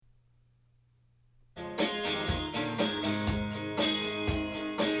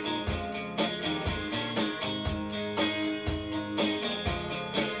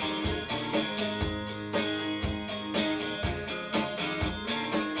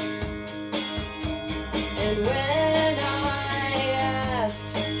And when I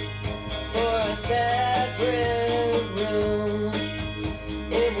asked for a separate room,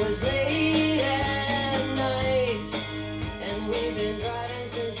 it was late at night, and we've been driving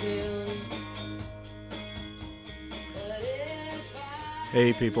since noon. But if I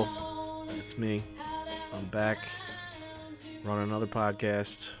Hey people, it's me. I'm back, running another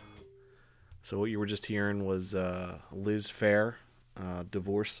podcast. So what you were just hearing was Liz Phair,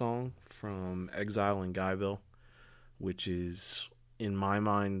 Divorce Song from Exile in Guyville, which is, in my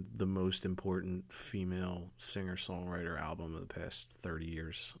mind, the most important female singer-songwriter album of the past 30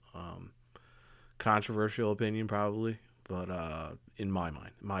 years. Controversial opinion probably, but in my mind,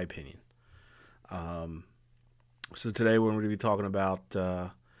 my opinion. So today we're going to be talking about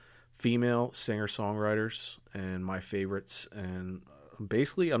female singer-songwriters and my favorites, and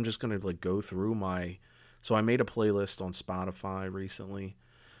basically I'm just going to go through so I made a playlist on Spotify recently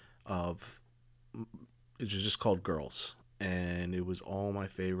it's just called Girls, and it was all my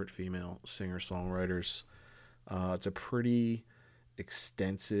favorite female singer-songwriters. It's a pretty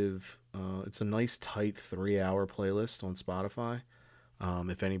extensive, it's a nice tight 3-hour playlist on Spotify.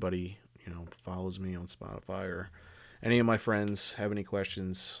 If anybody follows me on Spotify or any of my friends have any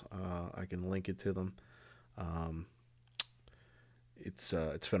questions, I can link it to them. It's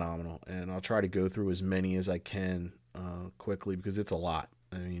phenomenal, and I'll try to go through as many as I can quickly because it's a lot.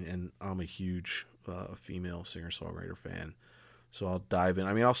 I mean, and I'm a huge female singer-songwriter fan, so I'll dive in.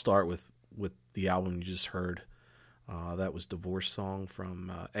 I mean, I'll start with the album you just heard. That was Divorce Song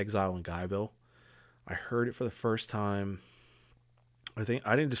from Exile in Guyville. I heard it for the first time. I think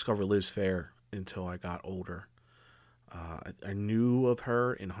I didn't discover Liz Phair until I got older. I knew of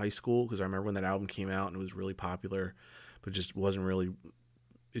her in high school because I remember when that album came out and it was really popular, but just wasn't really.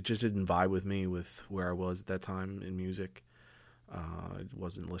 It just didn't vibe with me with where I was at that time in music. I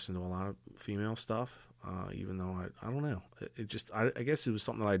wasn't listening to a lot of female stuff, even though I don't know. I guess it was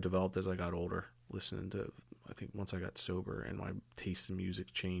something that I developed as I got older, listening to. I think once I got sober and my taste in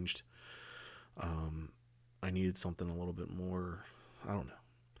music changed, I needed something a little bit more. I don't know.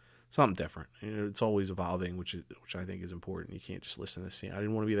 Something different. It's always evolving, which I think is important. You can't just listen to the same. I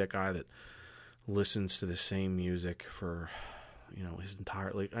didn't want to be that guy that listens to the same music for, his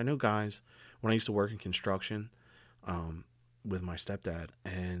entire. Like I know guys when I used to work in construction, with my stepdad,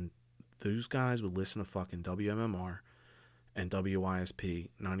 and those guys would listen to fucking WMMR and WYSP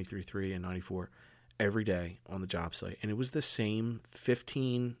 93.3 and 94 every day on the job site, and it was the same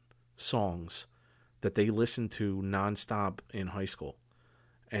 15 songs that they listened to nonstop in high school.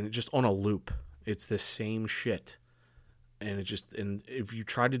 And it just on a loop. It's the same shit. And if you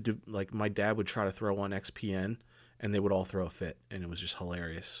tried to do, like, my dad would try to throw on XPN, and they would all throw a fit. And it was just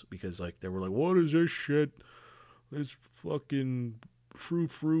hilarious. Because, they were like, what is this shit? This fucking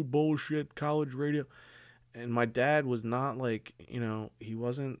frou-frou bullshit, college radio. And my dad was not he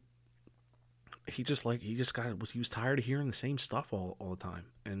wasn't, he was tired of hearing the same stuff all the time.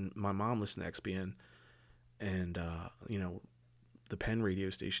 And my mom listened to XPN and, the Penn radio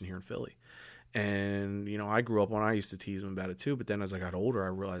station here in Philly. And, I grew up when I used to tease him about it too, but then as I got older, I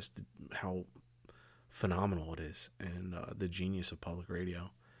realized how phenomenal it is and the genius of public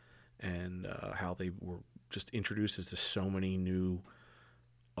radio and how they were just introduced to so many new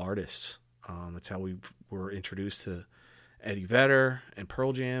artists. That's how we were introduced to Eddie Vedder and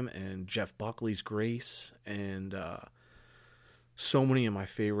Pearl Jam and Jeff Buckley's Grace and so many of my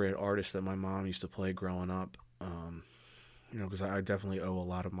favorite artists that my mom used to play growing up. Because I definitely owe a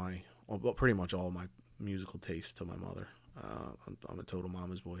lot of pretty much all of my musical taste to my mother. I'm a total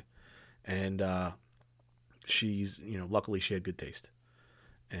mama's boy. And she's, luckily she had good taste.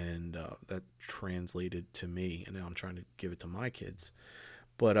 And that translated to me, and now I'm trying to give it to my kids.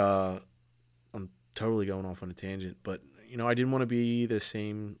 But I'm totally going off on a tangent. But, I didn't want to be the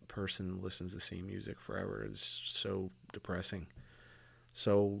same person who listens to the same music forever. It's so depressing.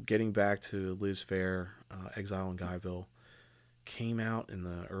 So getting back to Liz Phair, Exile in Guyville, came out in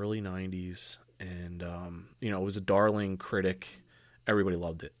the early 90s, and it was a darling critic. Everybody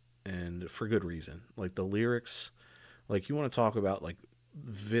loved it, and for good reason. The lyrics, you want to talk about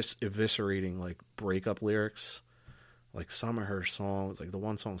eviscerating breakup lyrics. Some of her songs, the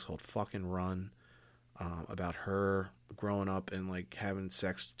one song's called Fucking Run, about her growing up and having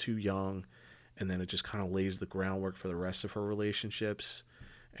sex too young, and then it just kind of lays the groundwork for the rest of her relationships.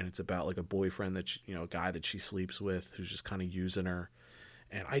 And it's about a boyfriend that a guy that she sleeps with who's just kind of using her.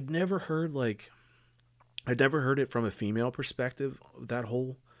 And I'd never heard it from a female perspective, that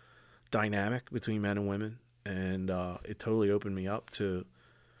whole dynamic between men and women. And it totally opened me up to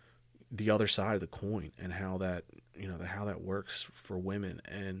the other side of the coin and how that works for women.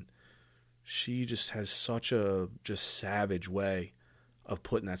 And she just has such a just savage way of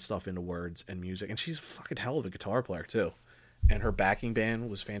putting that stuff into words and music. And she's a fucking hell of a guitar player too. And her backing band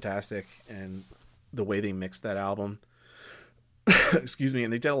was fantastic. And the way they mixed that album, excuse me,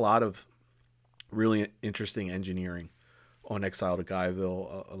 and they did a lot of really interesting engineering on Exile to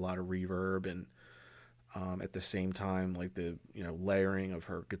Guyville, a lot of reverb, and at the same time, like the layering of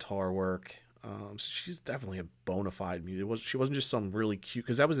her guitar work. So she's definitely a bona fide music. She wasn't just some really cute,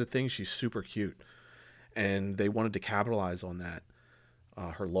 because that was the thing. She's super cute, and they wanted to capitalize on that,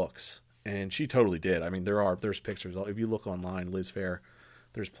 her looks, and she totally did. I mean, there's pictures. If you look online, Liz Phair,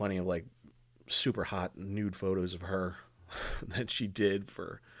 there's plenty of like super hot nude photos of her that she did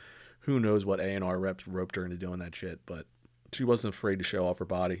for who knows what A&R reps roped her into doing that shit, but she wasn't afraid to show off her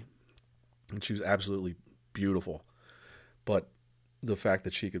body, and she was absolutely beautiful. But the fact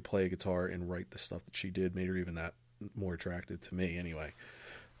that she could play a guitar and write the stuff that she did made her even that more attractive to me anyway.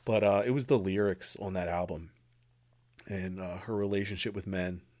 But it was the lyrics on that album, and her relationship with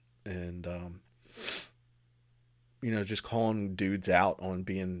men, and just calling dudes out on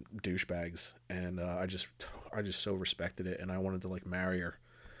being douchebags. And I just so respected it, and I wanted to like marry her.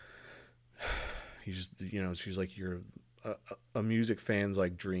 She's like a music fan's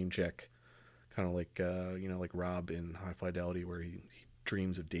like dream chick, kind of like like Rob in High Fidelity, where he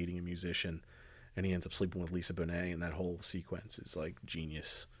dreams of dating a musician, and he ends up sleeping with Lisa Bonet, and that whole sequence is like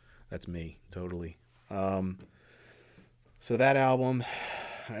genius. That's me totally. So that album,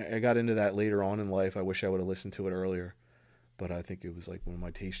 I got into that later on in life. I wish I would have listened to it earlier, but I think it was like when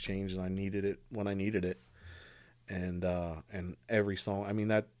my taste changed and I needed it when I needed it. And every song, I mean,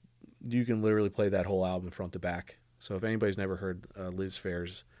 that you can literally play that whole album front to back. So if anybody's never heard Liz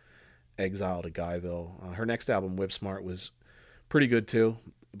Phair's Exile to Guyville, her next album, Whip Smart, was pretty good too,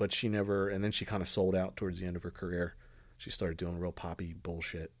 but she never, and then she kind of sold out towards the end of her career. She started doing real poppy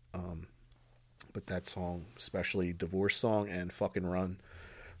bullshit. But that song, especially Divorce Song and Fucking Run,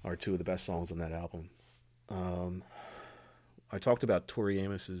 are two of the best songs on that album. I talked about Tori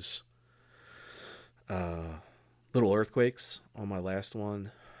Amos's Little Earthquakes on my last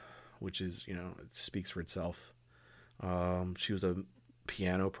one, which is, it speaks for itself. She was a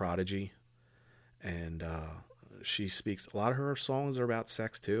piano prodigy, and she speaks, a lot of her songs are about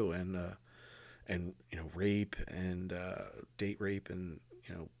sex too, and rape and date rape, and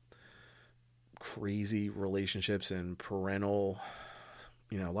crazy relationships and parental,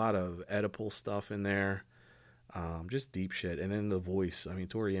 a lot of Oedipal stuff in there, just deep shit. And then the voice, I mean,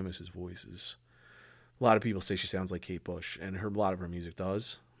 Tori Amos's voice is, a lot of people say she sounds like Kate Bush, and a lot of her music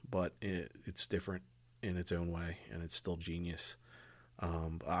does, but it's different in its own way, and it's still genius.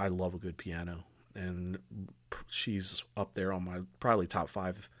 I love a good piano, and she's up there on my probably top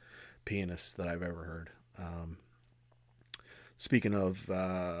 5 pianists that I've ever heard. Speaking of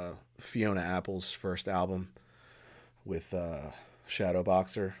Fiona Apple's first album with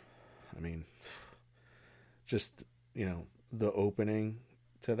Shadowboxer, I mean, just, the opening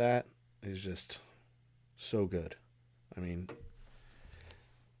to that is just so good. I mean,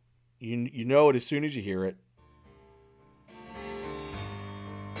 you know it as soon as you hear it.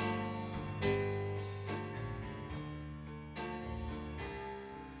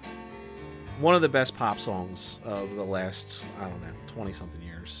 One of the best pop songs of the last, 20-something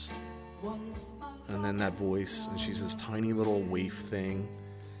years. And then that voice, and she's this tiny little waif thing,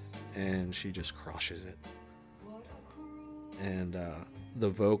 and she just crushes it. And the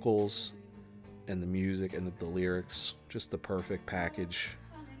vocals and the music and the lyrics, just the perfect package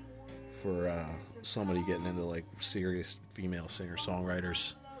for somebody getting into like serious female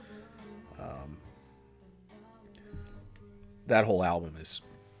singer-songwriters. That whole album is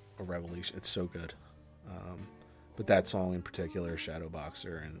a revelation. It's so good. But that song in particular,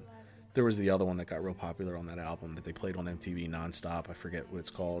 Shadowboxer, and there was the other one that got real popular on that album that they played on MTV nonstop. I forget what it's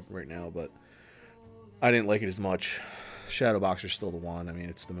called right now, but I didn't like it as much. Shadowboxer's still the one. I mean,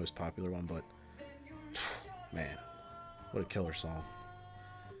 it's the most popular one, but man, what a killer song.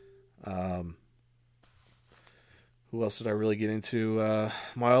 Who else did I really get into?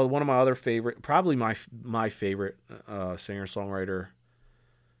 One of my other favorite, probably my favorite singer-songwriter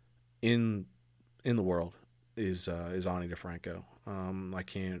in the world is Ani DeFranco. I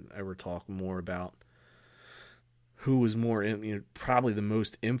can't ever talk more about who was more, probably the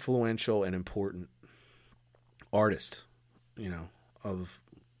most influential and important artist, of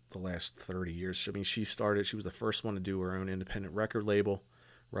the last 30 years. I mean, she was the first one to do her own independent record label,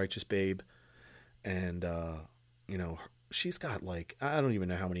 Righteous Babe, and she's got like, I don't even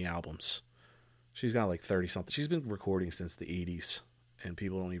know how many albums. She's got like 30 something. She's been recording since the 80s, and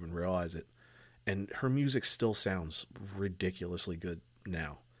people don't even realize it. And her music still sounds ridiculously good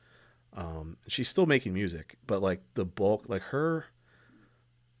now. She's still making music, but like the bulk, like her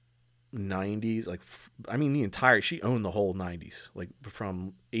 90s, like I mean the entire, she owned the whole 90s, like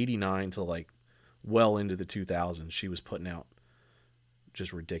from 89 to like well into the 2000s. She was putting out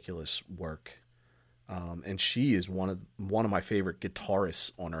just ridiculous work. And she is one of my favorite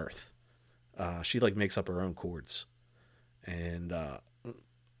guitarists on earth. She like makes up her own chords, and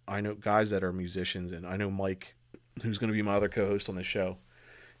I know guys that are musicians, and I know Mike, who's going to be my other co-host on this show,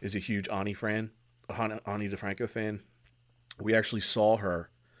 is a huge Ani DeFranco fan. We actually saw her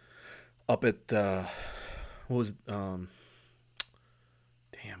up at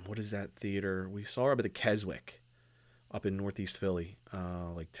what is that theater? We saw her up at the Keswick up in Northeast Philly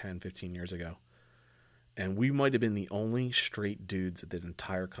like 10, 15 years ago. And we might have been the only straight dudes at the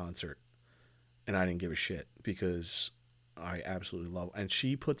entire concert. And I didn't give a shit because I absolutely love her. And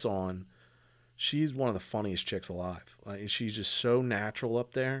she's one of the funniest chicks alive. Like, she's just so natural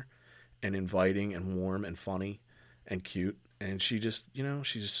up there and inviting and warm and funny and cute. And she just,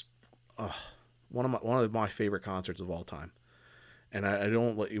 she's just one of my favorite concerts of all time. And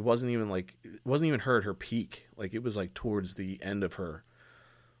it wasn't even her at her peak. Like, it was like towards the end of her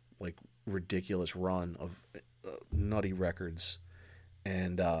like ridiculous run of nutty records.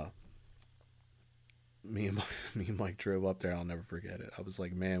 And me and Mike drove up there. I'll never forget it. I was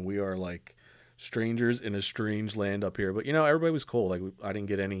like, man, we are like strangers in a strange land up here. But everybody was cool. Like, I didn't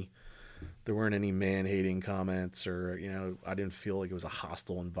get there weren't any man-hating comments, or I didn't feel like it was a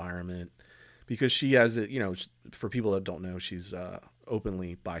hostile environment, because she has for people that don't know, she's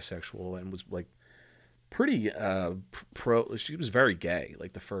openly bisexual and was like pretty she was very gay,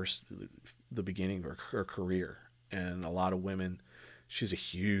 like the beginning of her career. And a lot of women, she's a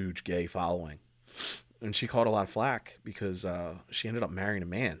huge gay following, and she caught a lot of flack because she ended up marrying a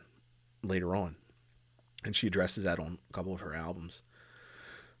man later on, and she addresses that on a couple of her albums.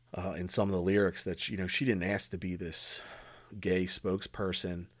 In some of the lyrics, that she didn't ask to be this gay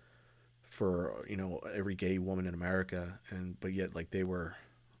spokesperson for every gay woman in America, but yet like they were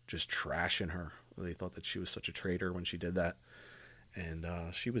just trashing her. They thought that she was such a traitor when she did that, and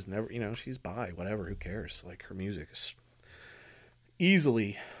she was never, she's bi, whatever, who cares? Like, her music is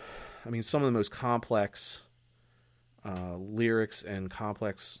easily, I mean, some of the most complex lyrics and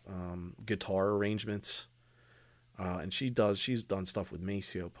complex guitar arrangements. And she's done stuff with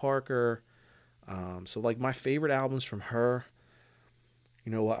Maceo Parker. So like my favorite albums from her,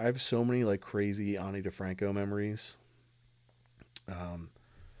 I have so many like crazy Ani DeFranco memories.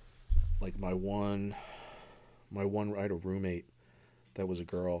 Like my one I had a roommate that was a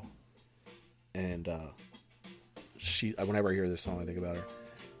girl, and whenever I hear this song, I think about her.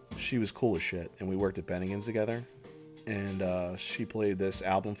 She was cool as shit, and we worked at Bennigan's together, and she played this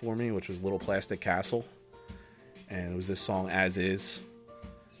album for me, which was Little Plastic Castle. And it was this song, As Is.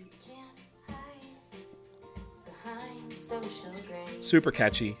 Super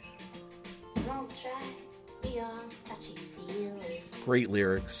catchy. Great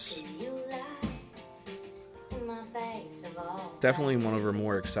lyrics. Definitely one of her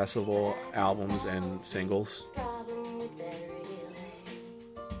more accessible albums and singles.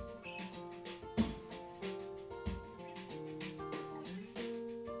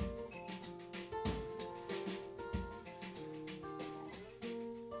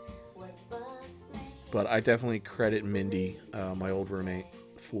 But I definitely credit Mindy, my old roommate,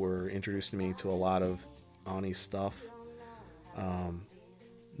 for introducing me to a lot of Ani's stuff.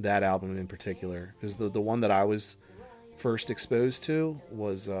 That album in particular, because the one that I was first exposed to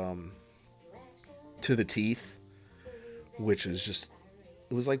was To the Teeth, which is just,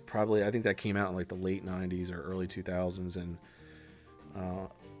 it was like probably, I think that came out in like the late 90s or early 2000s, and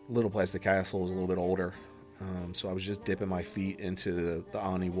Little Plastic Castle was a little bit older. So I was just dipping my feet into the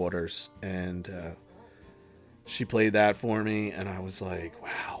Ani waters, and she played that for me, and I was like,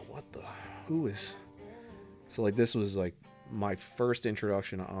 wow, who is... So like this was like my first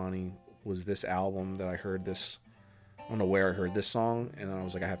introduction to Ani, was this album that I heard this, I don't know where I heard this song, and then I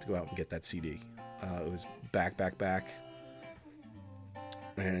was like, I have to go out and get that CD. It was Back.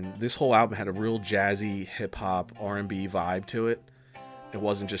 And this whole album had a real jazzy, hip-hop, R&B vibe to it. It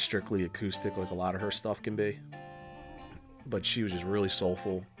wasn't just strictly acoustic like a lot of her stuff can be. But she was just really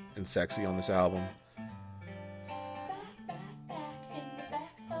soulful and sexy on this album.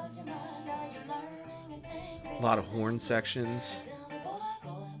 A lot of horn sections.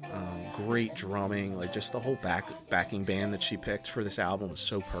 Great drumming. Like, just the whole backing band that she picked for this album was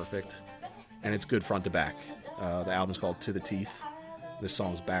so perfect. And it's good front to back. The album's called To the Teeth. This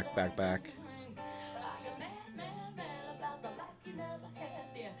song's Back.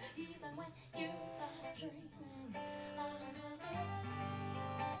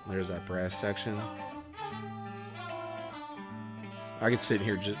 There's that brass section. I could sit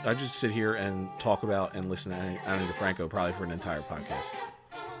here, I just sit here and talk about and listen to Ani DiFranco probably for an entire podcast.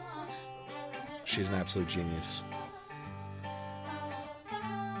 She's an absolute genius.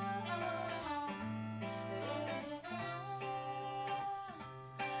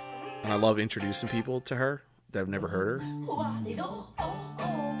 And I love introducing people to her that have never heard her.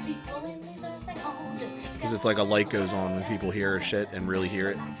 Because it's like a light goes on when people hear her shit and really hear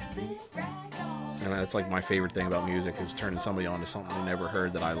it. And that's like my favorite thing about music, is turning somebody on to something they never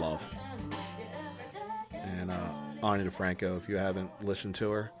heard that I love. And Ani DiFranco, if you haven't listened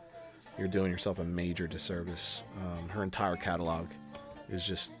to her, you're doing yourself a major disservice. Her entire catalog is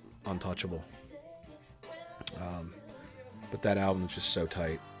just untouchable. But that album is just so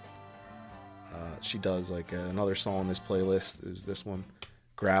tight. She does like another song on this playlist is this one,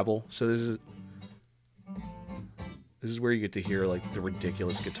 Gravel. So this is where you get to hear like the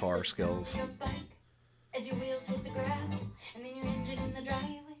ridiculous guitar skills. As your wheels hit the gravel, and then your engine in the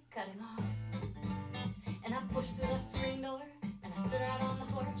driveway cutting off. And I pushed through the screen door, and I stood out on the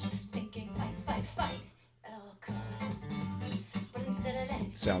porch, thinking fight at all costs. But instead of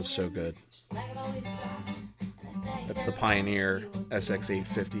that, sounds so good. just like I've always thought. That's the Pioneer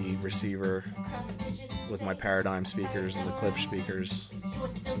SX850 receiver with my Paradigm speakers and the Klipsch speakers. You were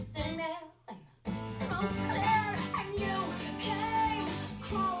still sitting there, so clear, and you came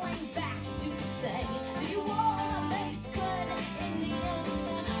crawling back to say that you wanna make good in the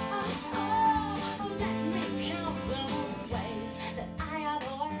end. Oh, let me count the ways that I have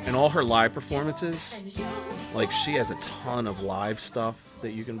And all her live performances, like she has a ton of live stuff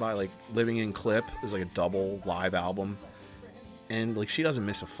that you can buy. Like Living in Clip is like a double live album, and like she doesn't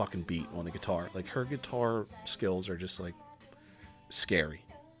miss a fucking beat on the guitar. Like her guitar skills are just like scary,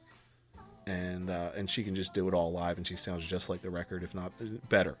 and she can just do it all live, and she sounds just like the record, if not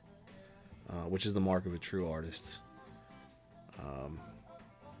better, which is the mark of a true artist.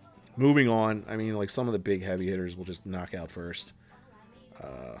 Moving on, I mean, like some of the big heavy hitters will just knock out first.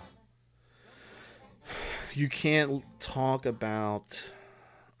 You can't talk about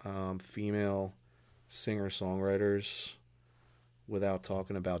female singer-songwriters without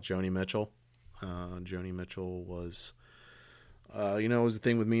talking about Joni Mitchell. Joni Mitchell was, it was the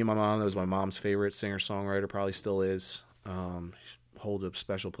thing with me and my mom. That was my mom's favorite singer-songwriter, probably still is. Hold a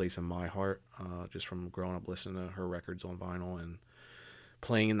special place in my heart, just from growing up listening to her records on vinyl and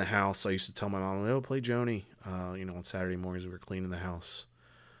playing in the house. I used to tell my mom, "Oh, play Joni." On Saturday mornings we were cleaning the house.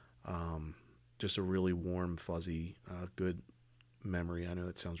 Just a really warm, fuzzy, good memory. I know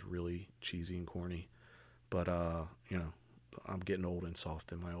that sounds really cheesy and corny, but I'm getting old and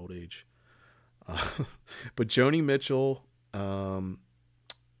soft in my old age. But Joni Mitchell,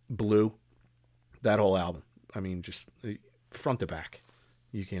 Blue, that whole album, I mean, just front to back,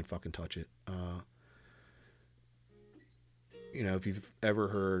 you can't fucking touch it. If you've ever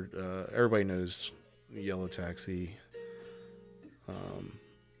heard, everybody knows Yellow Taxi,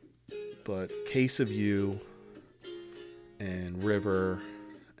 but Case of You and River,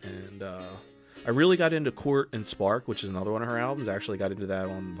 and I really got into Court and Spark, which is another one of her albums. I actually got into that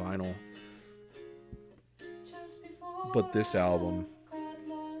on vinyl. But this album,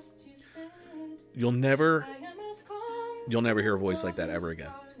 you'll never hear a voice like that ever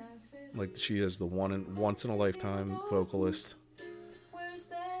again. Like, she is the once in a lifetime vocalist,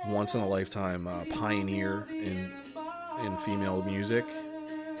 once in a lifetime pioneer in female music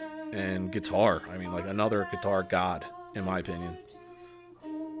and guitar. I mean, like another guitar god, in my opinion.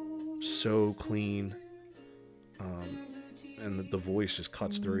 So clean, and the voice just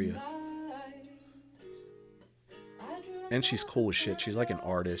cuts through you. And she's cool as shit. She's like an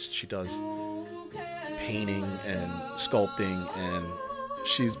artist. She does painting and sculpting, and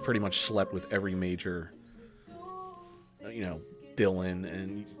she's pretty much slept with every major, Dylan,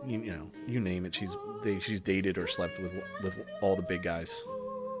 and you name it. She's dated or slept with all the big guys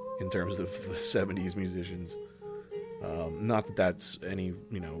in terms of the 70s musicians. Not that that's any,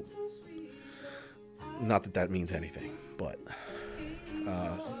 not that that means anything, but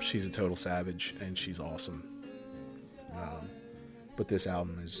she's a total savage, and she's awesome. But this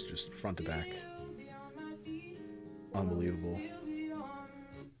album is just front to back unbelievable.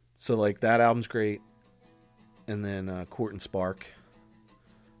 So, like, that album's great. And then Court and Spark.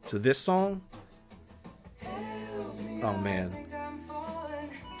 So this song, oh man,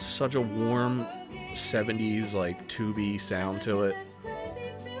 such a warm 70s like tubey sound to it.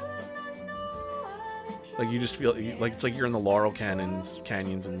 Like, you just feel like it's like you're in the Laurel canyons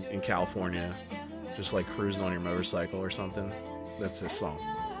in California, just like cruising on your motorcycle or something. That's this song.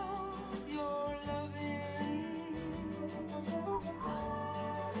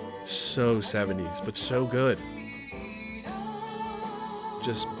 So 70s, but so good.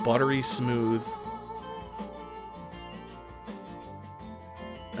 Just buttery smooth.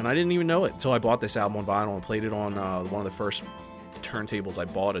 And I didn't even know it until I bought this album on vinyl and played it on one of the first turntables I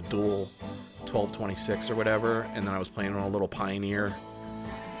bought, a dual 1226 or whatever, and then I was playing on a little Pioneer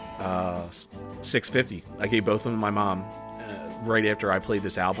 650. I gave both of them to my mom right after I played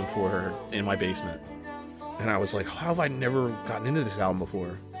this album for her in my basement. And I was like, how have I never gotten into this album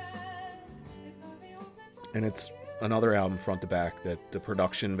before? And it's another album front to back that the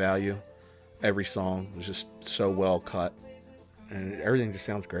production value, every song was just so well cut, and everything just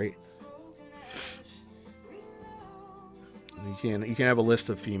sounds great. You can't have a list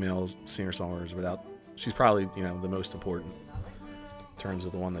of female singer-songwriters without, she's probably, the most important in terms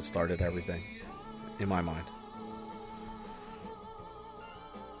of the one that started everything, in my mind.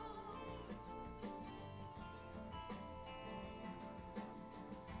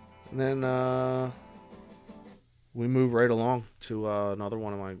 And then we move right along to another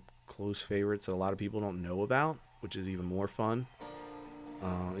one of my close favorites that a lot of people don't know about, which is even more fun,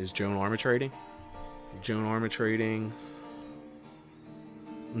 is Joan Armatrading. Joan Armatrading,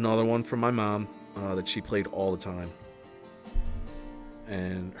 another one from my mom that she played all the time.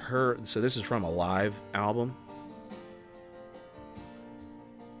 And so this is from a live album.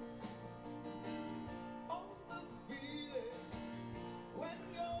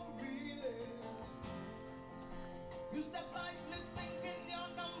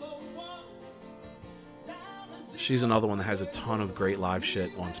 She's another one that has a ton of great live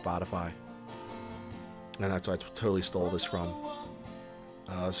shit on Spotify. And that's where I totally stole this from.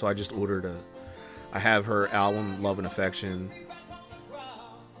 So I just ordered I have her album, Love and Affection,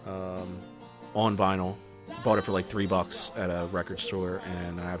 on vinyl. Bought it for like $3 at a record store,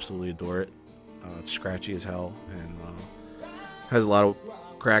 and I absolutely adore it. It's scratchy as hell, and has a lot of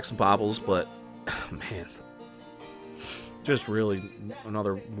cracks and bobbles, but man, just really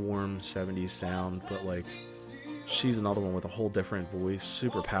another warm 70s sound. But like, she's another one with a whole different voice,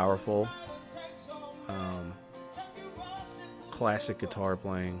 super powerful, classic guitar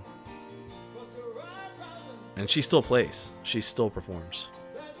playing, and she still plays, she still performs.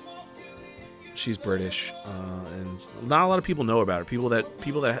 She's British, and not a lot of people know about her. People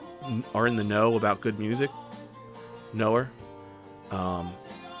that are in the know about good music know her,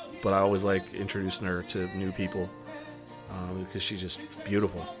 but I always like introducing her to new people because she's just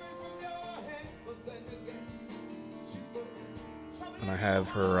beautiful. And I have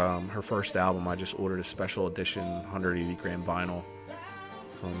her first album. I just ordered a special edition 180 gram vinyl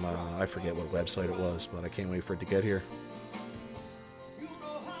from I forget what website it was, but I can't wait for it to get here.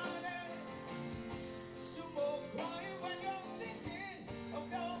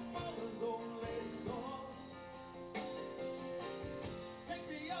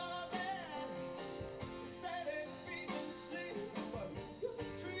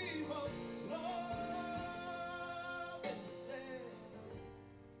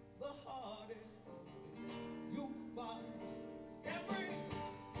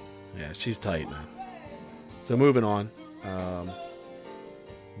 Yeah, she's tight, man. So moving on,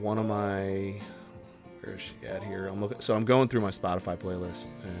 one of my, where is she at here? I'm going through my Spotify playlist,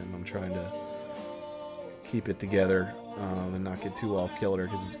 and I'm trying to keep it together and not get too off kilter,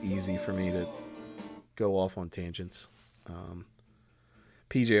 because it's easy for me to go off on tangents.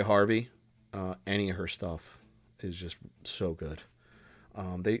 PJ Harvey, any of her stuff is just so good.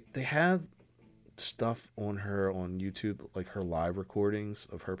 They have stuff on her on YouTube, like her live recordings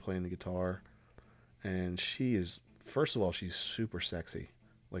of her playing the guitar, and she is, first of all, she's super sexy,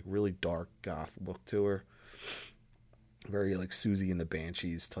 like really dark goth look to her, very like Susie and the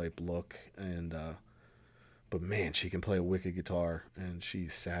Banshees type look, and but man, she can play a wicked guitar, and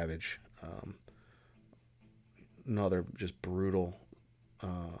she's savage. Another just brutally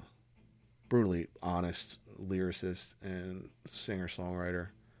honest lyricist and singer-songwriter.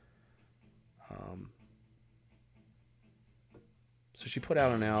 So she put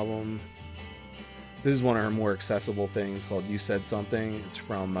out an album. This is one of her more accessible things, called You Said Something. It's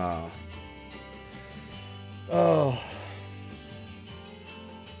from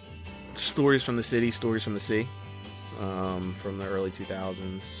Stories from the City, Stories from the Sea, from the early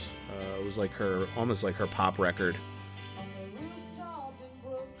 2000s. It was like almost like her pop record,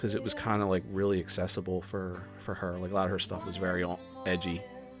 because it was kind of like really accessible for her. Like a lot of her stuff was very edgy,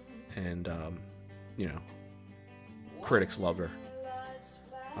 and critics loved her.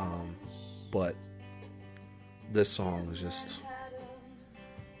 But this song is just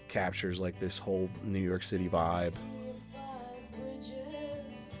captures like this whole New York City vibe,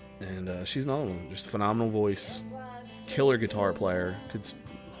 and she's another one, just a phenomenal voice, killer guitar player, could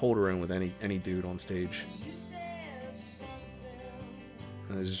hold her in with any dude on stage.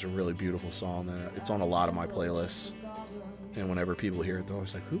 And it's just a really beautiful song. That it's on a lot of my playlists. And whenever people hear it, they're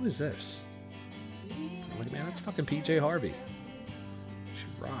always like, "Who is this?" I'm like, "Man, that's fucking PJ Harvey. She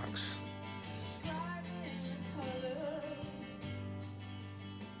rocks."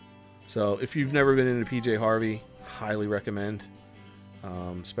 So if you've never been into PJ Harvey, highly recommend.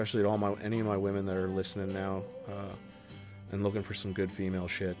 Especially to any of my women that are listening now and looking for some good female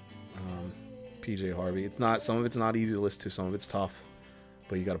shit. PJ Harvey. Some of it's not easy to listen to. Some of it's tough,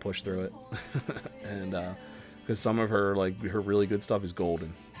 but you got to push through it. And because some of her really good stuff is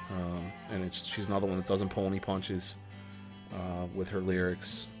golden, and she's another one that doesn't pull any punches with her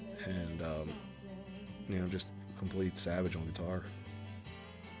lyrics, and just complete savage on guitar.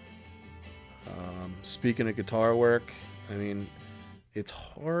 Speaking of guitar work, I mean, it's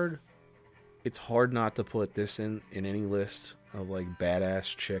hard not to put this in any list of like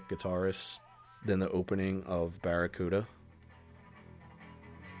badass chick guitarists than the opening of Barracuda.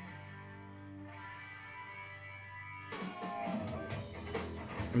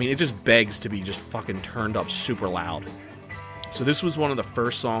 I mean, it just begs to be just fucking turned up super loud. So this was one of the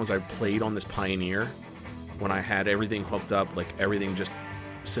first songs I played on this Pioneer when I had everything hooked up, like everything just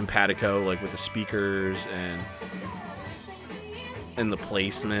simpatico, like with the speakers and the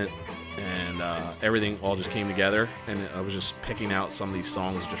placement and everything all just came together, and I was just picking out some of these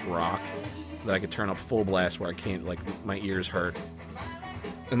songs that just rock that I could turn up full blast where I can't, like, my ears hurt.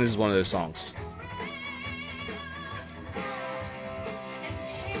 And this is one of those songs.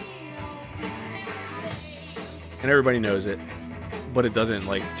 And everybody knows it, but it doesn't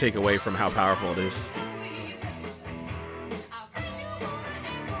like take away from how powerful it is.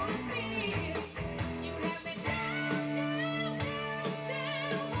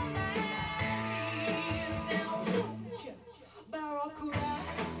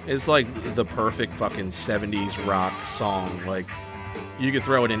 It's like the perfect fucking 70s rock song. Like, you could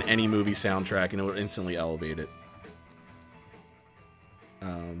throw it in any movie soundtrack and it would instantly elevate it.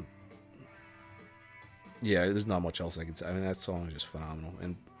 Yeah, there's not much else I can say. I mean, that song is just phenomenal.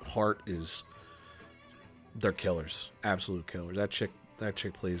 And Heart they're killers. Absolute killers. That chick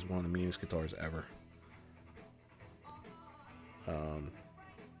plays one of the meanest guitars ever.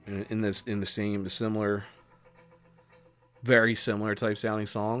 Very similar type sounding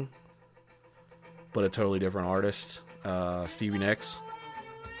song, but a totally different artist. Stevie Nicks,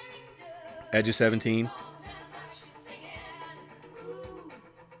 Edge of 17.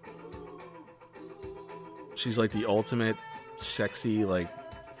 She's like the ultimate sexy, like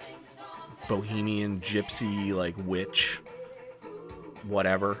bohemian gypsy, like witch,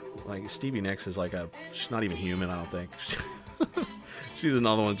 whatever. Like Stevie Nicks is like she's not even human, I don't think. She's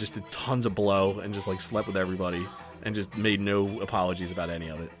another one just did tons of blow and just like slept with everybody and just made no apologies about any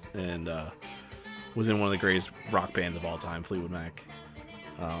of it, and was in one of the greatest rock bands of all time, Fleetwood Mac.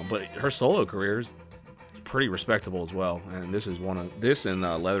 But her solo career is pretty respectable as well, and this is and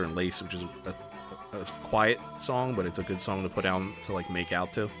Leather and Lace, which is a quiet song, but it's a good song to put down to like make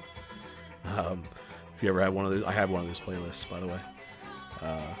out to. If you ever had one of those, I have one of those playlists, by the way.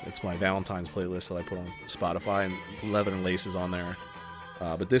 It's my Valentine's playlist that I put on Spotify, and Leather and Lace is on there.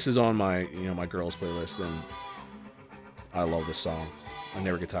 But this is on my my girls playlist, and I love this song. I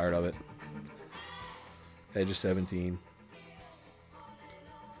never get tired of it. Edge of 17.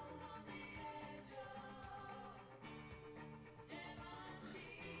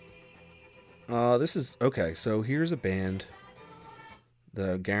 This is okay. So here's a band that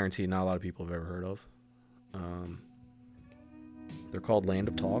I guarantee not a lot of people have ever heard of. They're called Land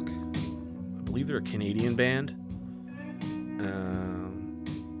of Talk. I believe they're a Canadian band.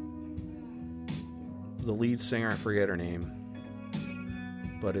 The lead singer, I forget her name,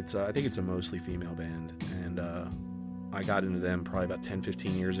 but I think it's a mostly female band, and I got into them probably about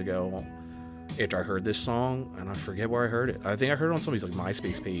 10-15 years ago after I heard this song, and I forget where I heard it. I think I heard it on somebody's like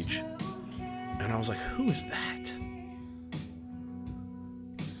MySpace page, and I was like, who is that?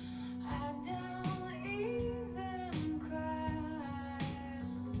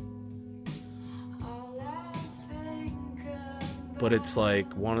 But it's like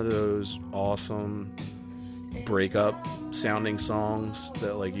one of those awesome breakup sounding songs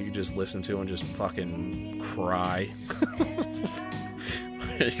that like you just listen to and just fucking cry.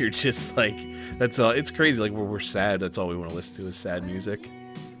 You're just like, that's all. It's crazy. Like when we're sad, that's all we want to listen to is sad music.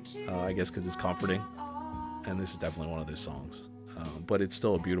 I guess because it's comforting. And this is definitely one of those songs. But it's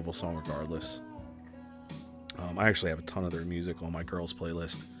still a beautiful song regardless. I actually have a ton of their music on my girls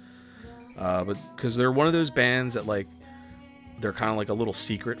playlist. But because they're one of those bands that like, they're kind of like a little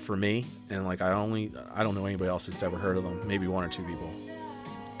secret for me, and like I don't know anybody else that's ever heard of them, maybe one or two people,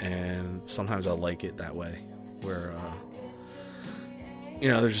 and sometimes I like it that way, where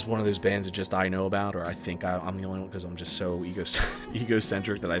they're just one of those bands that just I know about, or I think I'm the only one because I'm just so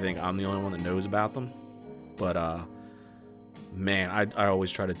egocentric that I think I'm the only one that knows about them. But man, I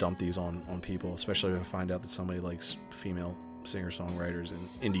always try to dump these on people, especially if I find out that somebody likes female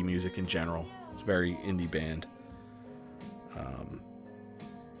singer-songwriters and indie music in general. It's a very indie band.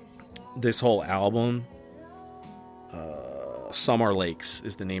 This whole album, Some Are Lakes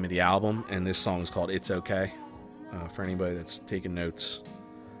is the name of the album, and this song is called It's Okay. For anybody that's taking notes,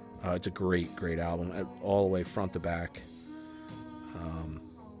 it's a great album, all the way front to back.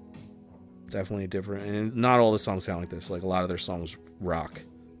 Definitely different, and not all the songs sound like this. Like, a lot of their songs rock.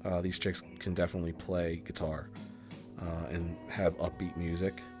 These chicks can definitely play guitar and have upbeat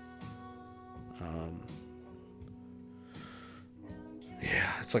music.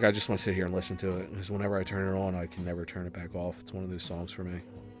 Yeah, it's like I just want to sit here and listen to it, because whenever I turn it on, I can never turn it back off. It's one of those songs for me.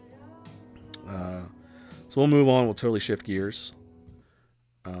 So we'll move on. We'll totally shift gears.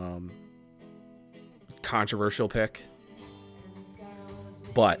 Controversial pick,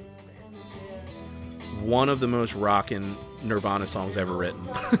 but one of the most rockin' Nirvana songs ever written.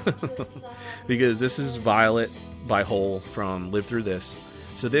 Because this is Violet by Hole from Live Through This.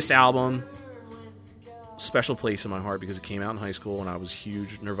 So this album, special place in my heart because it came out in high school and I was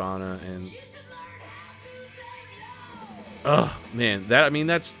huge Nirvana, and man,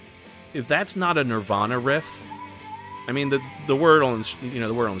 that's if that's not a Nirvana riff. I mean, the word on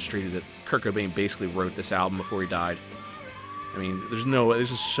the street is that Kurt Cobain basically wrote this album before he died. I mean,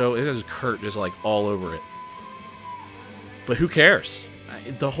 it has Kurt just like all over it. But who cares?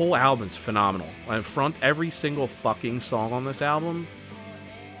 The whole album is phenomenal. Every single fucking song on this album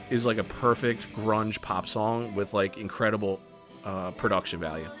is like a perfect grunge pop song with like incredible production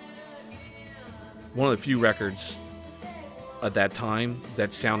value. One of the few records at that time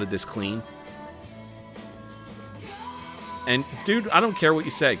that sounded this clean. And dude, I don't care what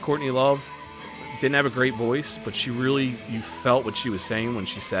you say. Courtney Love didn't have a great voice, but you felt what she was saying when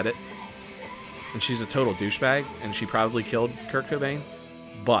she said it. And she's a total douchebag, and she probably killed Kurt Cobain.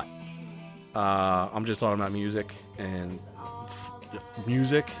 But I'm just talking about music, and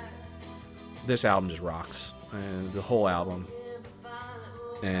this album just rocks, and the whole album.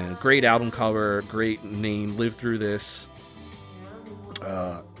 And great album cover, great name, Live Through This.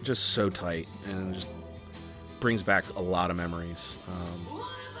 Just so tight, and just brings back a lot of memories.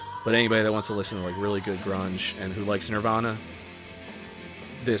 But anybody that wants to listen to like really good grunge and who likes Nirvana,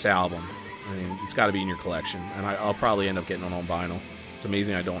 this album, I mean, it's got to be in your collection, and I'll probably end up getting it on vinyl. It's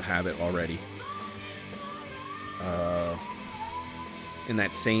amazing I don't have it already. In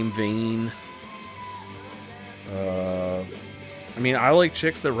that same vein, I mean, I like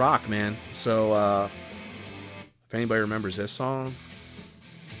chicks that rock, man. So if anybody remembers this song,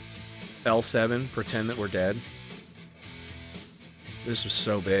 L7, Pretend That We're Dead. This was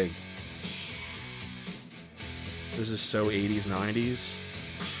so big. This is so 80s, 90s,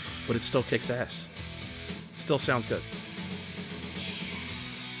 but it still kicks ass. Still sounds good.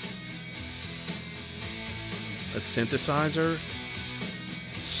 That synthesizer,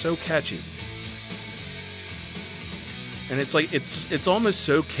 so catchy. And it's like, it's almost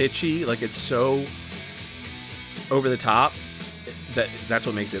so kitschy, like it's so over the top, that's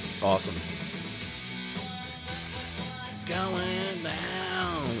what makes it awesome. Going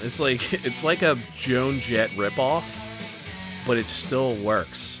down. It's like a Joan Jett ripoff, but it still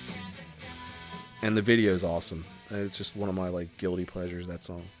works. And the video is awesome. It's just one of my like guilty pleasures, that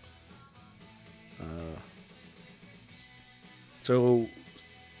song. So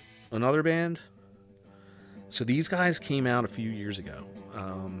another band. So these guys came out a few years ago.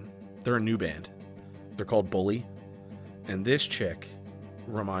 They're a new band. They're called Bully. And this chick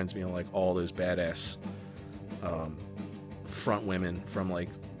reminds me of like all those badass front women from like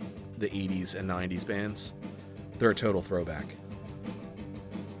the 80s and 90s bands. They're a total throwback.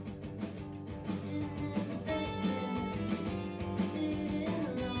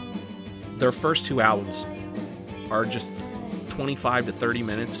 Their first two albums are just 25 to 30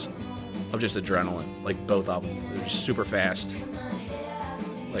 minutes of just adrenaline. Like both of them. They're just super fast.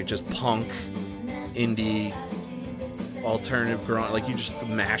 Like just punk, indie, alternative grunge. Like you just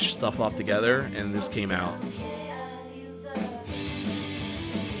mash stuff up together, and this came out.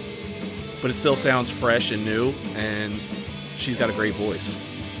 But it still sounds fresh and new, and she's got a great voice.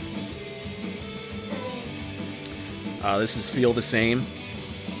 This is Feel the Same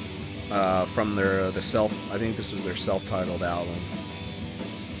from I think this was their self-titled album.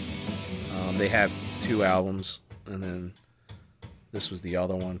 They have two albums, and then this was the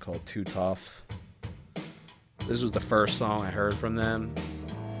other one called Too Tough. This was the first song I heard from them,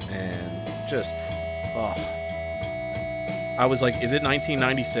 and just, oh. I was like, is it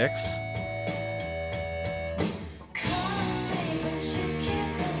 1996?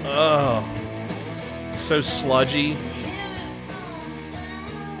 Oh, so sludgy,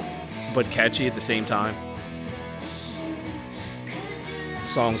 but catchy at the same time. The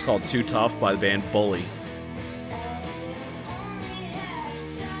song's called Too Tough by the band Bully.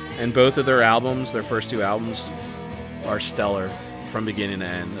 And both of their albums, their first two albums, are stellar from beginning to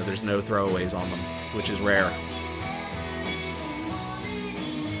end. There's no throwaways on them, which is rare.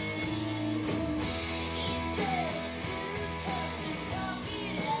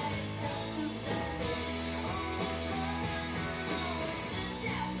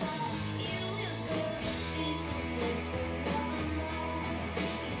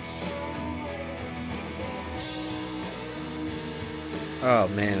 Oh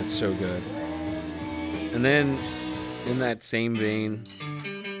man, it's so good. And then, in that same vein,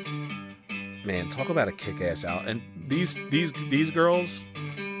 man, talk about a kick-ass out. And these girls,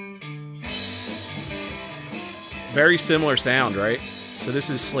 very similar sound, right? So this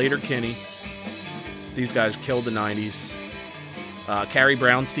is Sleater-Kinney. These guys killed the 90s. Carrie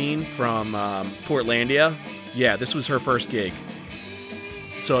Brownstein from Portlandia. Yeah, this was her first gig.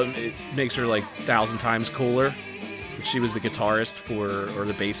 So it makes her like 1,000 times cooler. She was the guitarist or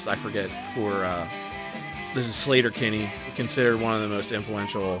the bass, I forget, for, this is Sleater-Kinney, considered one of the most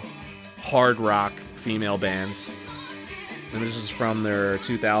influential hard rock female bands. And this is from their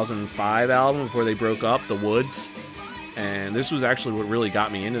 2005 album before they broke up, The Woods. And this was actually what really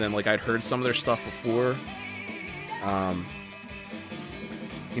got me into them. Like, I'd heard some of their stuff before.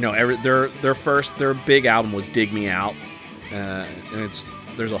 Their big album was Dig Me Out. And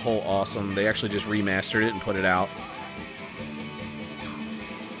there's a whole awesome, they actually just remastered it and put it out.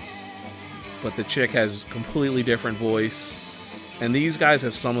 But the chick has a completely different voice. And these guys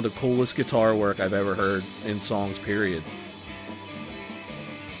have some of the coolest guitar work I've ever heard in songs, period.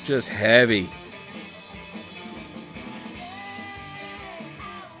 Just heavy.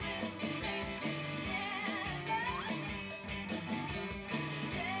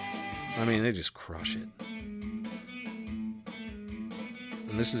 I mean, they just crush it.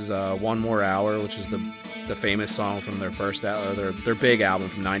 And this is One More Hour, which is the famous song from their first album, their big album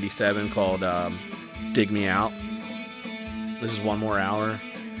from '97 called Dig Me Out. This is One More Hour.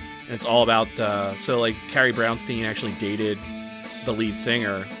 And it's all about, Carrie Brownstein actually dated the lead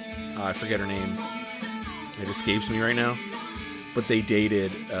singer. I forget her name. It escapes me right now. But they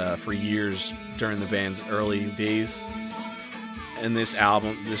dated for years during the band's early days. And this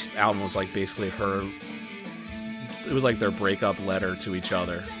album was like basically her, it was like their breakup letter to each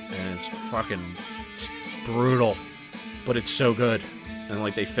other. And it's brutal, but it's so good. And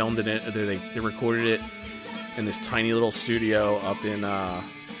like they filmed it, they recorded it in this tiny little studio up in where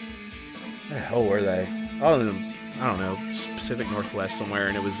the hell were they? I don't know, Pacific Northwest somewhere.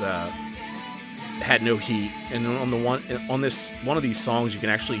 And it was it had no heat. And on this one of these songs, you can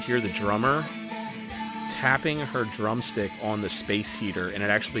actually hear the drummer tapping her drumstick on the space heater, and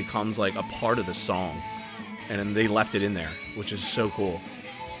it actually becomes like a part of the song. And then they left it in there, which is so cool.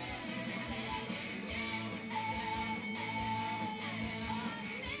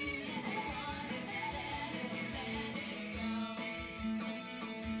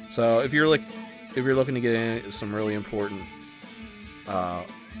 So if you're looking to get into some really important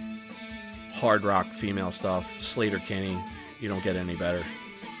hard rock female stuff, Sleater-Kinney, you don't get any better.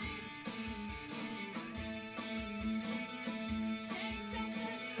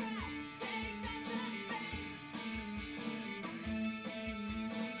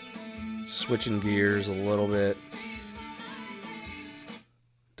 Switching gears a little bit.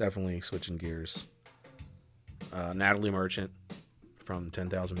 Definitely switching gears. Natalie Merchant from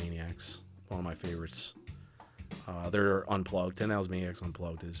 10,000 Maniacs, one of my favorites. They're Unplugged. 10,000 Maniacs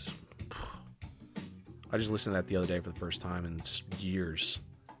Unplugged is... I just listened to that the other day for the first time in years,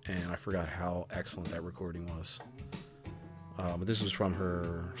 and I forgot how excellent that recording was. But this was from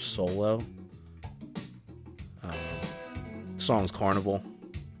her solo. The song's Carnival.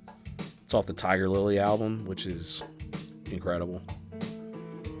 It's off the Tiger Lily album, which is incredible.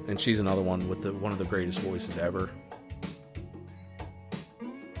 And she's another one with one of the greatest voices ever.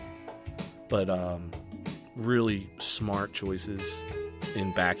 But really smart choices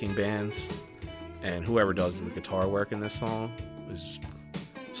in backing bands. And whoever does the guitar work in this song is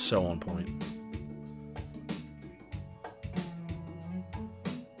so on point.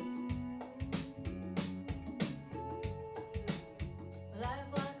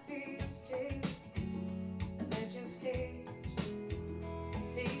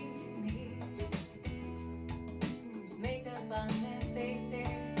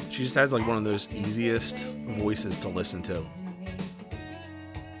 She just has like one of those easiest voices to listen to.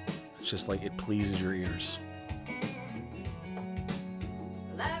 It's just like it pleases your ears.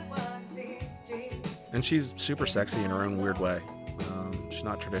 And she's super sexy in her own weird way. She's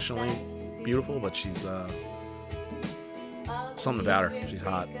not traditionally beautiful, but she's something about her. She's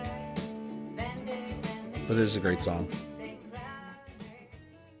hot. But this is a great song.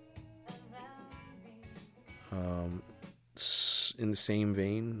 In the same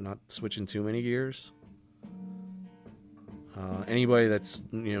vein, not switching too many gears. Anybody that's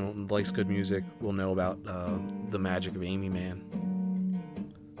likes good music will know about the magic of Amy Mann.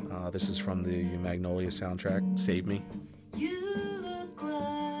 This is from the Magnolia soundtrack, Save Me.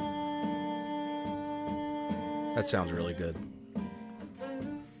 That sounds really good.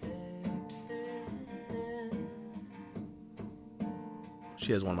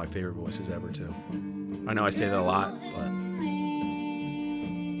 She has one of my favorite voices ever, too. I know I say that a lot, but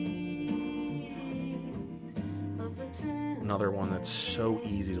another one that's so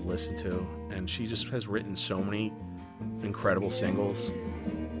easy to listen to, and she just has written so many incredible singles.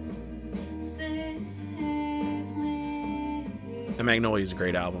 And Magnolia is a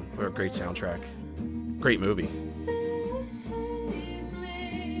great album, or a great soundtrack. Great movie.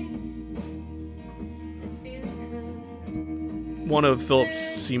 One of Philip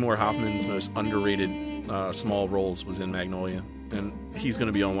Seymour Hoffman's most underrated small roles was in Magnolia, and he's going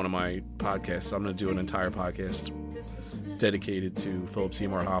to be on one of my podcasts. I'm going to do an entire podcast dedicated to Philip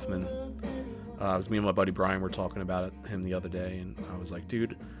Seymour Hoffman. It was me and my buddy Brian were talking about him the other day, and I was like,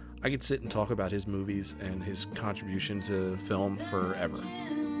 dude, I could sit and talk about his movies and his contribution to film forever.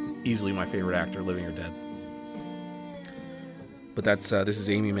 Easily my favorite actor, living or dead. But this is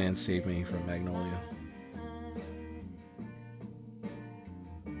Amy Mann, Save Me from Magnolia.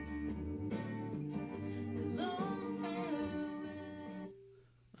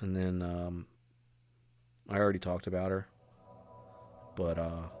 And then I already talked about her, but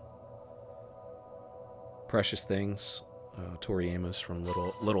Precious Things, Tori Amos from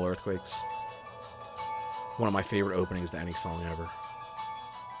Little Earthquakes. One of my favorite openings to any song ever.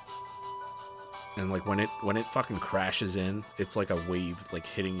 And like when it fucking crashes in, it's like a wave like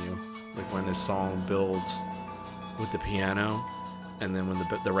hitting you. Like when this song builds with the piano, and then when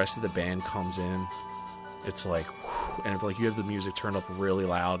the rest of the band comes in, it's like, whew, and if like you have the music turned up really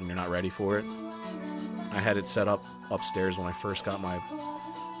loud and you're not ready for it. I had it set up upstairs when I first got my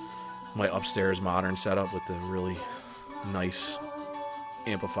upstairs modern setup with the really nice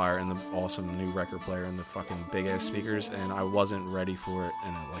amplifier and the awesome new record player and the fucking big ass speakers, and I wasn't ready for it,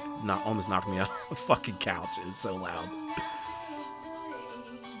 and it like almost knocked me out of the fucking couch. It's so loud.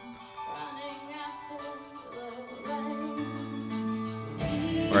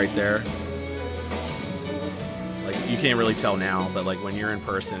 Right there. Like you can't really tell now, but like when you're in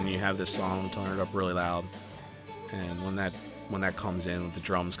person and you have this song, turn it up really loud, and when that comes in, the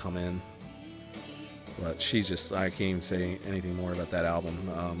drums come in. But she's just, I can't even say anything more about that album.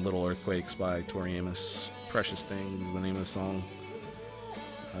 Little Earthquakes by Tori Amos. Precious Things is the name of the song.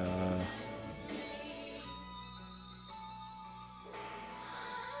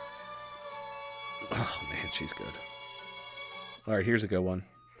 Oh man, she's good. Alright, here's a good one.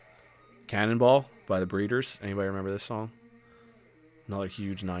 Cannonball by the Breeders. Anybody remember this song? Another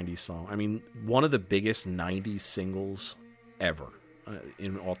huge 90s song. I mean, one of the biggest 90s singles ever.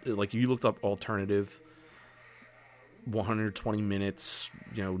 Like you looked up alternative 120 minutes,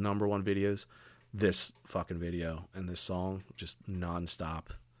 number one videos. This fucking video and this song just nonstop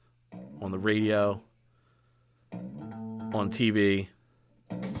on the radio, on TV.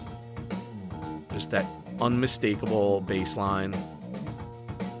 Just that unmistakable bass line,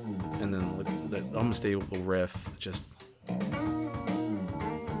 and then with that unmistakable riff. Just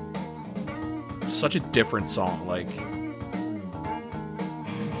such a different song. Like,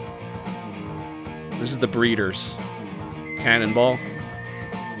 this is the Breeders, Cannonball,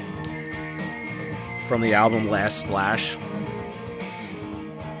 from the album Last Splash.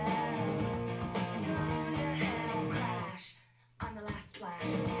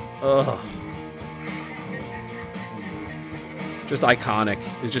 Ugh. Just iconic.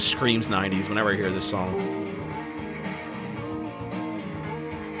 It just screams 90s whenever I hear this song.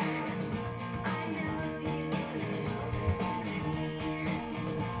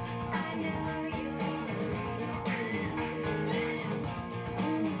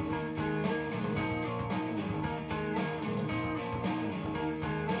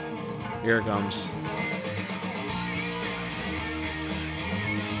 Here it comes.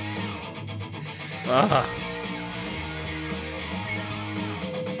 Ah.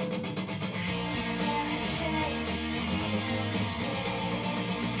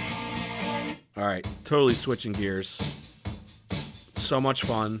 All right, totally switching gears. So much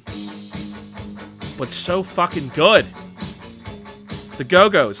fun, but so fucking good. The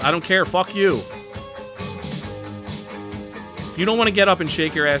Go-Go's. I don't care. Fuck you. If you don't want to get up and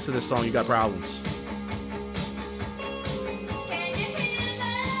shake your ass to this song, you got problems.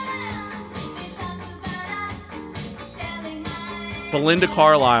 Belinda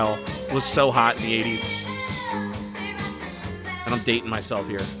Carlisle was so hot in the 80s. And I'm dating myself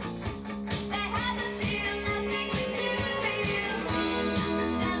here.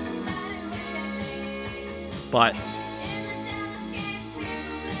 But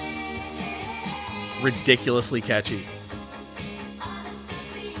ridiculously catchy.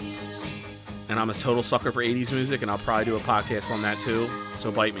 And I'm a total sucker for 80s music, and I'll probably do a podcast on that too,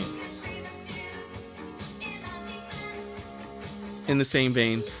 so bite me. In the same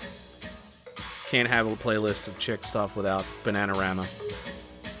vein, can't have a playlist of chick stuff without Bananarama,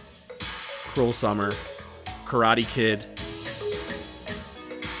 Cruel Summer, Karate Kid,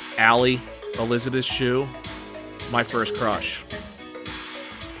 Allie, Elizabeth Shue, my first crush.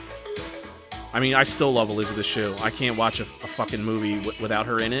 I mean, I still love Elizabeth Shue. I can't watch a fucking movie without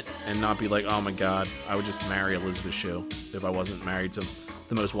her in it and not be like, oh my god, I would just marry Elizabeth Shue if I wasn't married to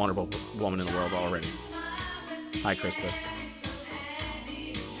the most wonderful woman in the world already. Hi, Krista.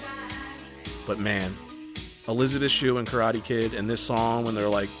 But man, Elizabeth Shue and Karate Kid and this song when they're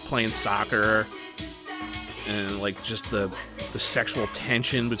like playing soccer and like just the sexual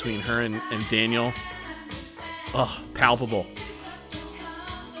tension between her and Daniel. Oh, palpable.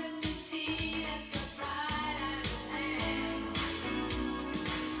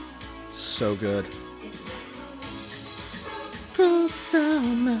 So good. You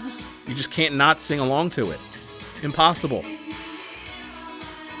just can't not sing along to it. Impossible.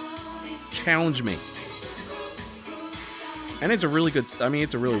 Challenge me. And it's a really good, I mean,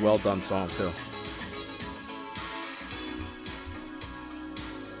 it's a really well done song too.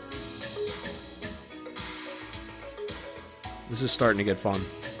 This is starting to get fun.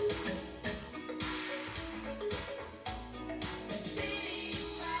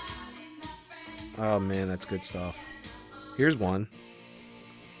 Oh man, that's good stuff. Here's one.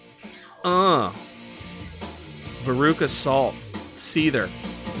 Veruca Salt, Seether,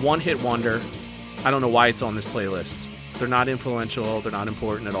 one hit wonder. I don't know why it's on this playlist. They're not influential, they're not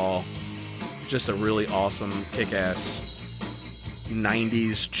important at all. Just a really awesome, kick-ass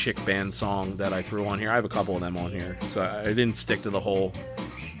 90s chick band song that I threw on here. I have a couple of them on here, so I didn't stick to the whole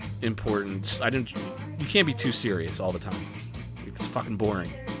importance. You can't be too serious all the time. It's fucking boring.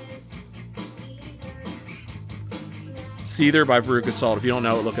 Seether by Veruca Salt. If you don't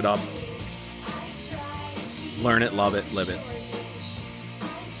know it, look it up. Learn it, love it, live it.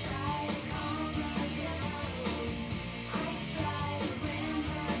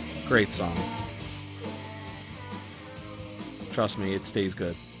 Great song. Trust me, it stays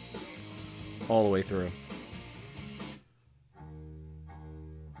good. All the way through.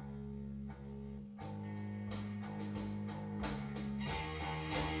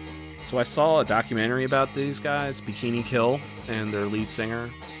 So I saw a documentary about these guys, Bikini Kill, and their lead singer.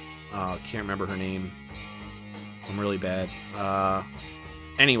 Can't remember her name. I'm really bad.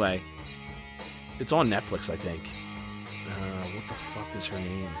 Anyway, it's on Netflix, I think. What the fuck is her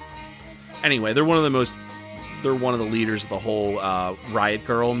name? Anyway, they're one of the leaders of the whole Riot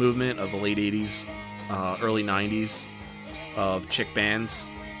Girl movement of the late 80s, early 90s of chick bands.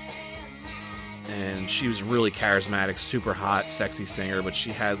 And she was really charismatic, super hot, sexy singer, but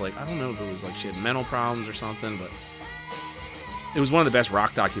she had like, I don't know if it was like she had mental problems or something, but it was one of the best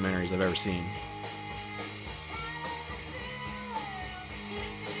rock documentaries I've ever seen.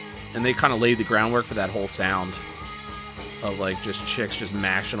 And they kind of laid the groundwork for that whole sound of like just chicks just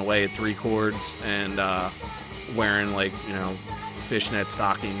mashing away at 3 chords and wearing like, you know, fishnet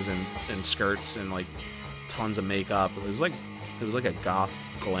stockings and skirts and like tons of makeup. It was like a goth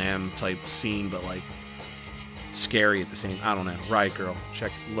glam type scene, but like scary at the same. I don't know. Riot Girl,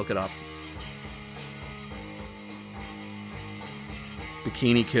 look it up.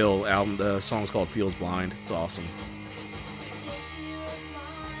 Bikini Kill album. The song's called Feels Blind. It's awesome.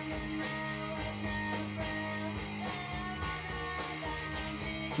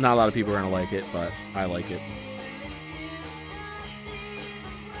 Not a lot of people are gonna like it, but I like it.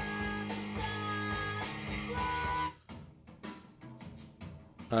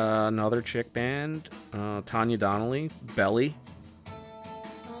 Another chick band, Tanya Donnelly, Belly.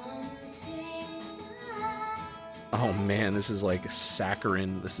 Oh man, this is like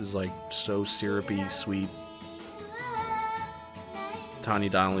saccharine. This is like so syrupy, sweet. Tanya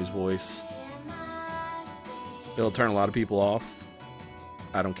Donnelly's voice. It'll turn a lot of people off.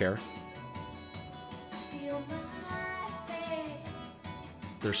 I don't care.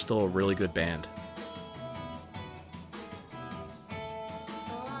 they're still a really good band.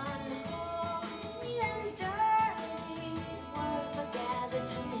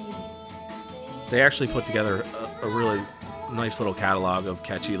 They actually put together a really nice little catalog of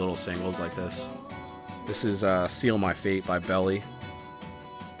catchy little singles like this. This is Seal My Fate by Belly.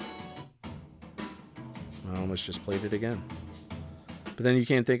 I almost just played it again. But then you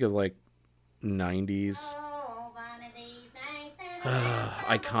can't think of like 90s,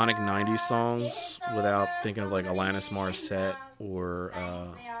 iconic 90s songs without thinking of like Alanis Morissette or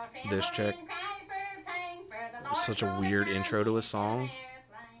this chick. It was such a weird intro to a song.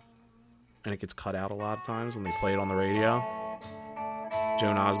 And it gets cut out a lot of times when they play it on the radio.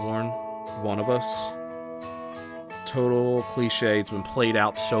 Joan Osborne, One of Us. Total cliche. It's been played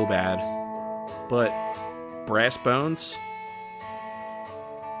out so bad. But Brass Bones,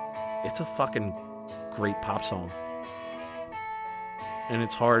 it's a fucking great pop song. And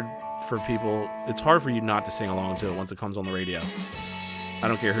it's hard for you not to sing along to it once it comes on the radio. I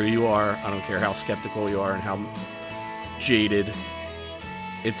don't care who you are. I don't care how skeptical you are and how jaded.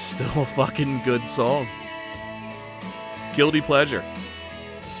 It's still a fucking good song. Guilty pleasure.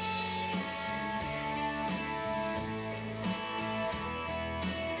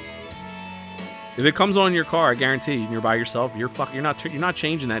 If it comes on in your car, I guarantee you, and you're by yourself, you're not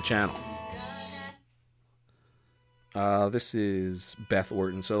changing that channel. This is Beth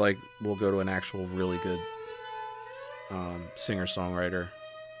Orton. So like we'll go to an actual really good singer-songwriter.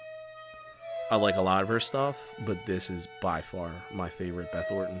 I like a lot of her stuff, but this is by far my favorite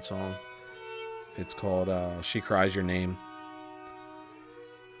Beth Orton song. It's called She Cries Your Name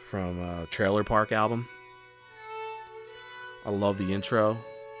from Trailer Park album. I love the intro,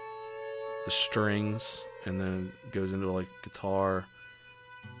 the strings, and then it goes into like guitar.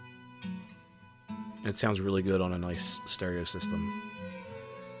 And it sounds really good on a nice stereo system.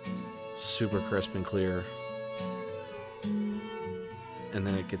 Super crisp and clear. And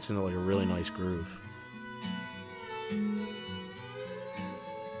then it gets into like a really nice groove.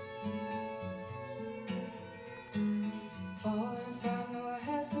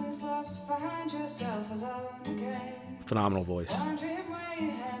 Phenomenal voice.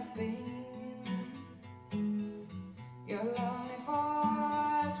 Your lonely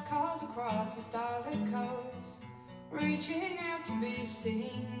voice calls across the starlit coast, reaching out to be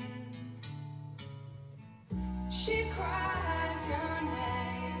seen. She cries your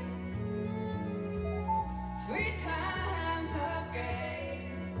name 3 times a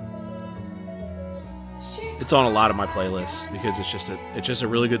day. It's on a lot of my playlists because it's just a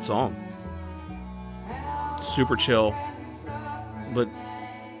really good song. Super chill, but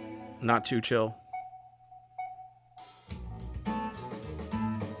not too chill.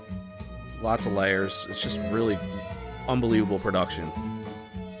 Lots of layers. It's just really unbelievable production.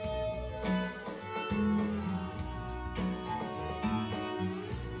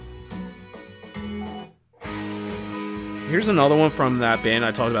 Here's another one from that band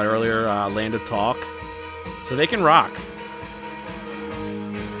I talked about earlier, Land of Talk. So they can rock.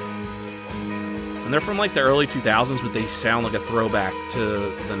 And they're from like the early 2000s, but they sound like a throwback to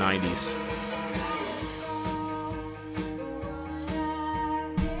the 90s.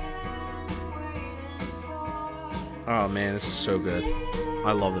 Oh man, this is so good.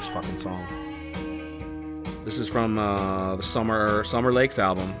 I love this fucking song. This is from the Summer Lakes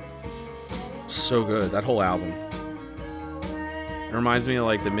album. So good, that whole album. It reminds me of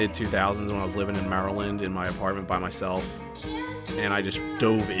like the mid-2000s when I was living in Maryland in my apartment by myself. And I just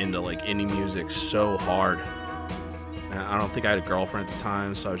dove into like indie music so hard. And I don't think I had a girlfriend at the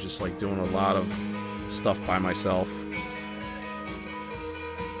time, so I was just like doing a lot of stuff by myself.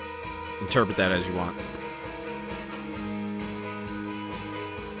 Interpret that as you want.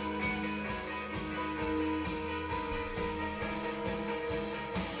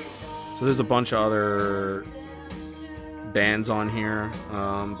 So there's a bunch of other bands on here,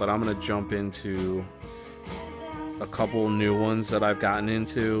 but I'm going to jump into a couple new ones that I've gotten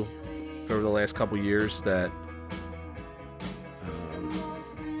into over the last couple years that...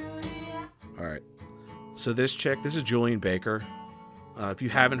 Alright. So this chick, this is Julian Baker. If you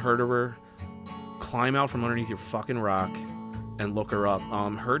haven't heard of her, climb out from underneath your fucking rock and look her up.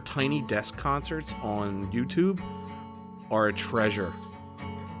 Her Tiny Desk concerts on YouTube are a treasure.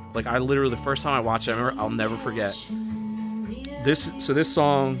 Like, I literally, the first time I watched it, I'll never forget. This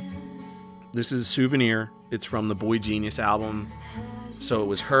song, this is Souvenir. It's from the Boy Genius album. So it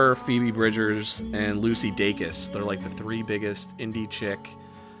was her, Phoebe Bridgers, and Lucy Dacus. They're like the 3 biggest indie chick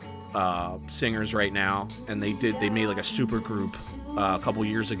singers right now, and they made like a super group a couple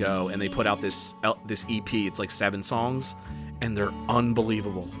years ago, and they put out this EP. It's like 7 songs, and they're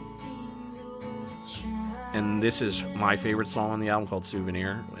unbelievable. And this is my favorite song on the album, called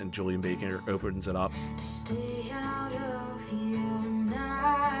Souvenir, and Julian Baker opens it up.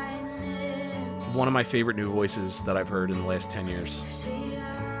 One of my favorite new voices that I've heard in the last 10 years.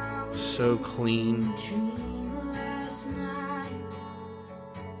 So clean.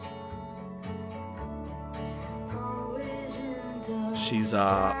 She's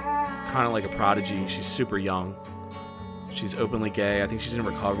kind of like a prodigy. She's super young. She's openly gay. I think she's in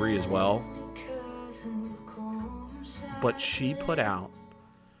recovery as well. But she put out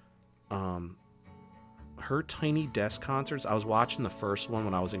her Tiny Desk concerts. I was watching the first one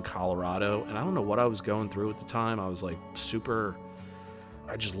when I was in Colorado, and I don't know what I was going through at the time. I was like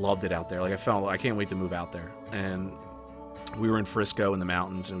I just loved it out there. Like I can't wait to move out there. And we were in Frisco in the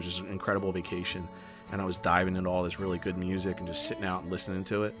mountains, and it was just an incredible vacation. And I was diving into all this really good music and just sitting out and listening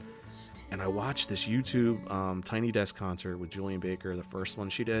to it. And I watched this YouTube Tiny Desk concert with Julian Baker, the first one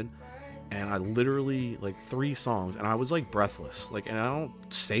she did. And I literally, like, 3 songs, and I was, like, breathless. Like, and I don't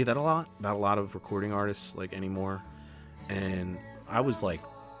say that a lot about a lot of recording artists, like, anymore. And I was, like,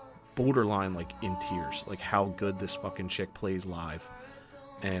 borderline, like, in tears. Like, how good this fucking chick plays live.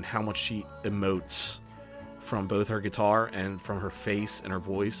 And how much she emotes from both her guitar and from her face and her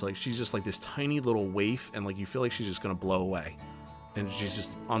voice. Like, she's just, like, this tiny little waif, and, like, you feel like she's just gonna blow away. And she's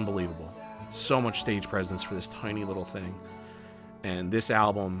just unbelievable. So much stage presence for this tiny little thing. And this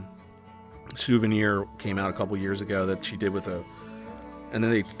album, Souvenir, came out a couple years ago that she did and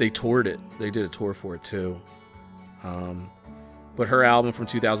then they toured it. They did a tour for it too. But her album from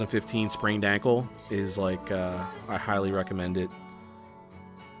 2015, Sprained Ankle, is like I highly recommend it.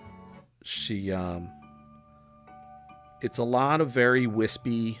 She it's a lot of very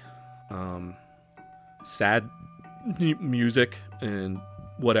wispy, sad music and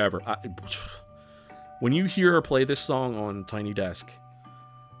whatever. When you hear her play this song on Tiny Desk,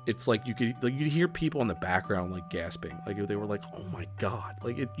 it's like you could hear people in the background like gasping, like they were like, "Oh my god!"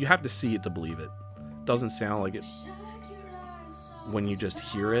 Like you have to see it to believe it. It doesn't sound like it when you just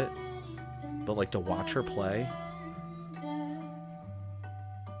hear it, but like to watch her play.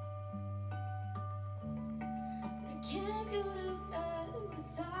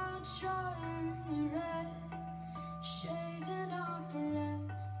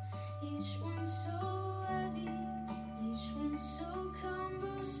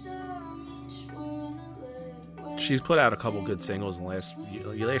 She's put out a couple good singles in the last year.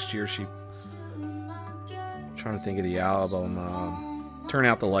 I'm trying to think of the album. Turn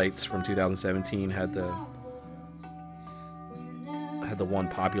Out the Lights from 2017 had the one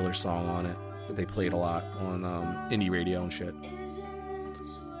popular song on it that they played a lot on indie radio and shit.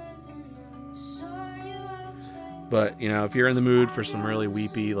 But, you know, if you're in the mood for some really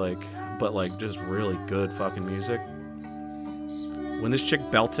weepy, but just really good fucking music, when this chick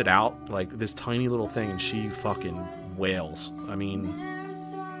belts it out, like this tiny little thing, and she fucking wails. I mean,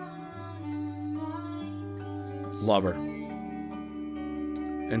 love her.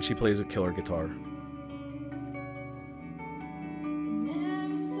 And she plays a killer guitar.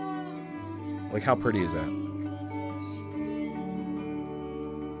 Like, how pretty is that?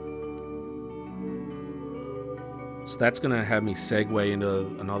 So that's going to have me segue into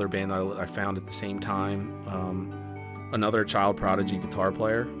another band that I found at the same time. Another child prodigy guitar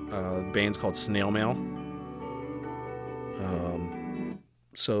player. The band's called Snail Mail.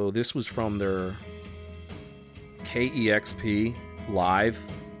 So this was from their KEXP Live,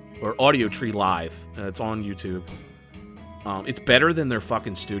 or Audio Tree Live. It's on YouTube. It's better than their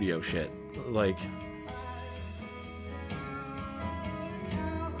fucking studio shit. Like,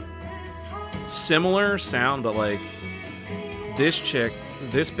 similar sound, but like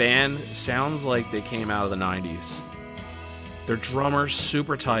this band sounds like they came out of the 90s. Their drummer's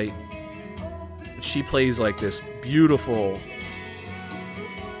super tight. She plays like this beautiful,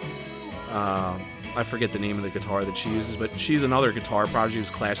 I forget the name of the guitar that she uses, but she's another guitar prodigy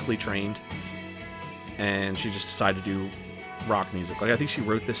who's classically trained, and she just decided to do rock music. Like, I think she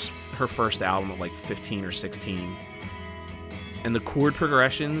wrote her first album at like 15 or 16. And the chord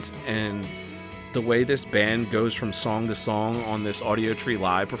progressions and the way this band goes from song to song on this Audio Tree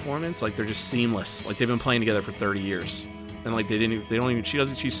Live performance, like, they're just seamless. Like, they've been playing together for 30 years. And like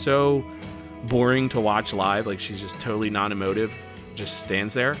she's so boring to watch live. Like, she's just totally non-emotive, just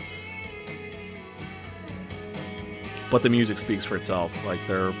stands there. But the music speaks for itself. Like,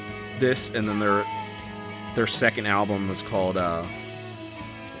 and then their second album is called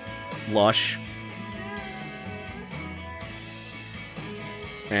Lush.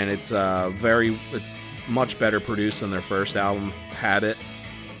 and it's much better produced than their first album, Habit.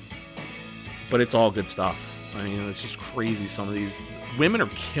 But it's all good stuff. I mean, it's just crazy. Some of these women are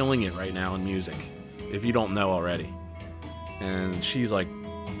killing it right now in music, if you don't know already. And she's like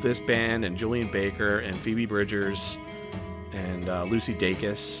this band, and Julian Baker, and Phoebe Bridgers, and Lucy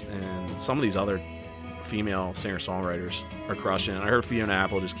Dacus, and some of these other female singer-songwriters are crushing it. I heard Fiona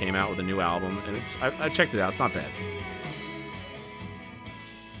Apple just came out with a new album, and I checked it out. It's not bad.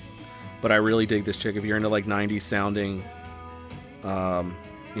 But I really dig this chick. If you're into like 90s sounding,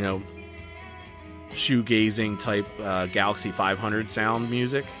 shoegazing type Galaxy 500 sound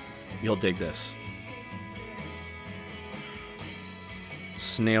music, you'll dig this.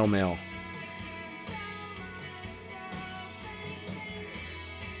 Snail Mail.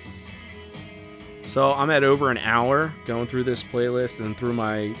 So I'm at over an hour going through this playlist and through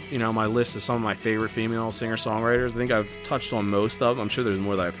my list of some of my favorite female singer-songwriters. I think I've touched on most of them. I'm sure there's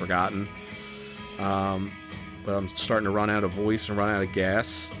more that I've forgotten. But I'm starting to run out of voice and run out of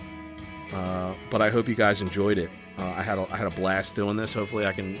gas. But I hope you guys enjoyed it. I had a blast doing this. Hopefully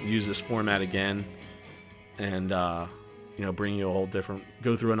I can use this format again and bring you a whole different,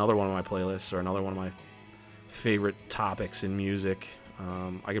 go through another one of my playlists or another one of my favorite topics in music.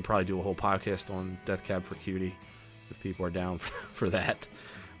 I could probably do a whole podcast on Death Cab for Cutie if people are down for that.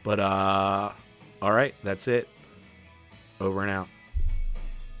 But all right, that's it. Over and out.